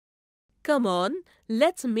Come on,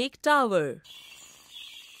 let's make tower.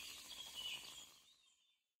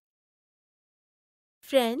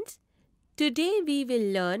 Friends, today we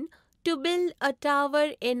will learn to build a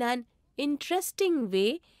tower in an interesting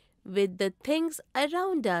way with the things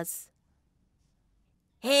around us.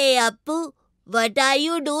 Hey Appu, what are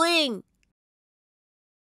you doing?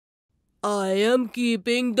 I am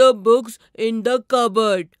keeping the books in the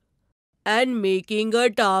cupboard and making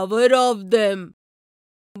a tower of them,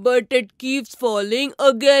 but it keeps falling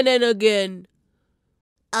again and again.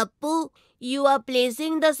 Appu, you are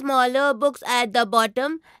placing the smaller books at the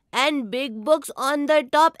bottom and big books on the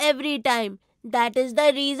top every time. That is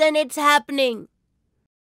the reason it's happening.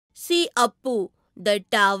 See Appu, the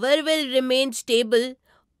tower will remain stable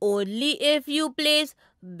only if you place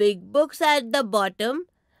big books at the bottom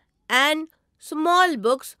and small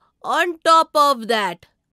books on top of that.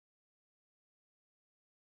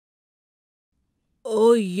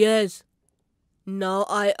 Oh, yes, now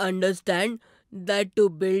I understand that to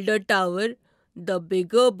build a tower, the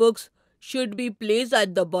bigger books should be placed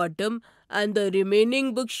at the bottom and the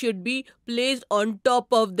remaining books should be placed on top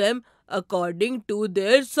of them according to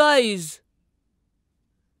their size.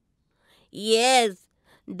 Yes,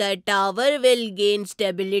 the tower will gain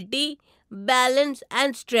stability, balance,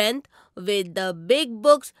 and strength with the big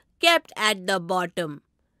books kept at the bottom.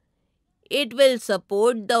 It will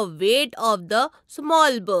support the weight of the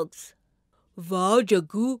small books. Wow,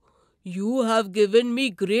 Jagu, you have given me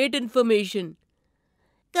great information.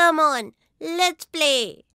 Come on, let's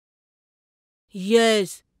play.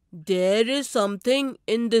 Yes, there is something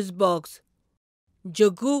in this box.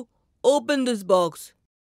 Jagu, open this box.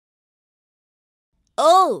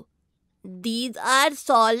 Oh, these are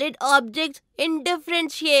solid objects in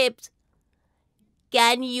different shapes.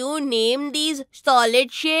 Can you name these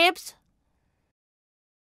solid shapes?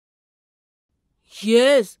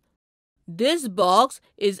 Yes, this box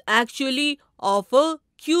is actually of a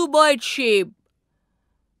cuboid shape.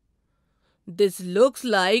 This looks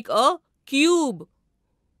like a cube.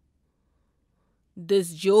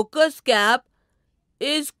 This joker's cap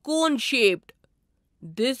is cone shaped.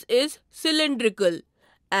 This is cylindrical.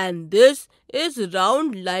 And this is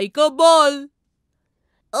round like a ball.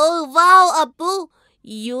 Oh wow, Appu,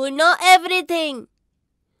 you know everything.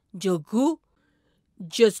 Jagu,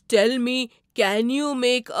 just tell me, can you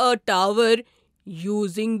make a tower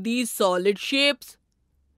using these solid shapes?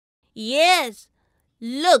 Yes,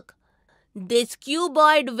 look, this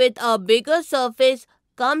cuboid with a bigger surface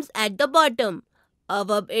comes at the bottom.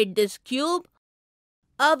 Above it this cube,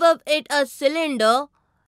 above it a cylinder,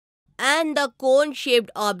 and the cone-shaped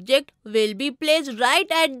object will be placed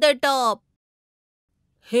right at the top.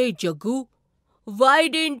 Hey Jagu, why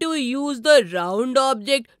didn't you use the round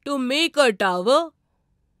object to make a tower?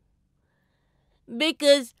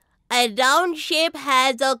 Because a round shape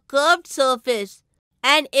has a curved surface,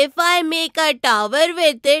 and if I make a tower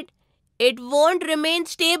with it, it won't remain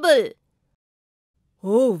stable.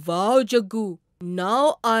 Oh wow, Jagu.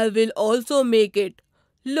 Now I will also make it.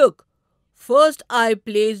 Look, first I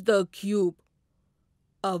place the cube.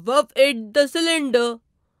 Above it the cylinder.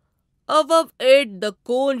 Above it the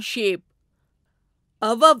cone shape.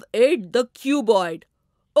 Above it the cuboid.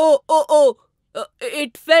 Oh,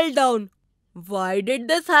 it fell down. Why did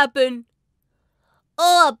this happen?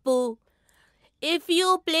 Oh, Appu, if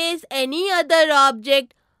you place any other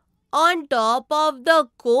object on top of the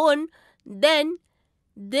cone, then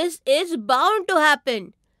this is bound to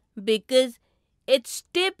happen because its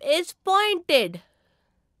tip is pointed.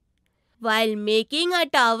 While making a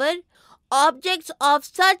tower, objects of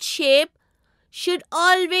such shape should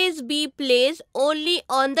always be placed only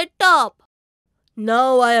on the top.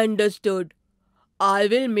 Now I understood. I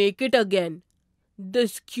will make it again.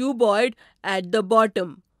 This cuboid at the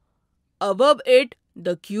bottom. Above it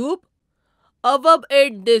the cube. Above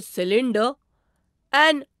it this cylinder.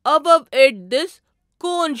 And above it this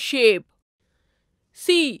cone shape.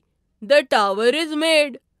 See, the tower is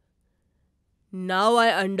made. Now I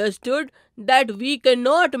understood that we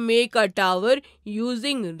cannot make a tower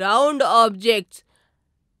using round objects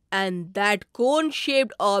and that cone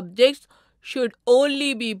shaped objects should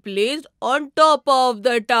only be placed on top of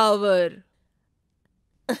the tower.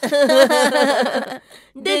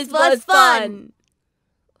 This was fun.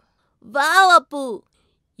 Wow, Appu,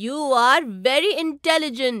 you are very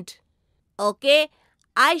intelligent. Okay,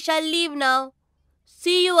 I shall leave now.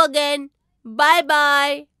 See you again. Bye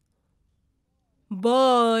bye.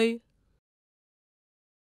 Bye.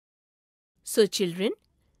 So children,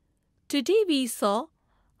 today we saw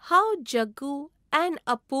how Jaggu and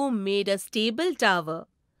Appu made a stable tower.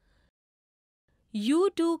 You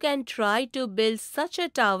too can try to build such a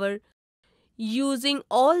tower using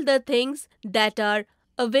all the things that are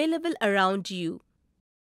available around you.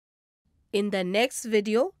 In the next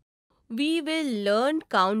video, we will learn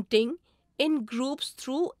counting in groups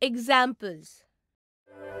through examples.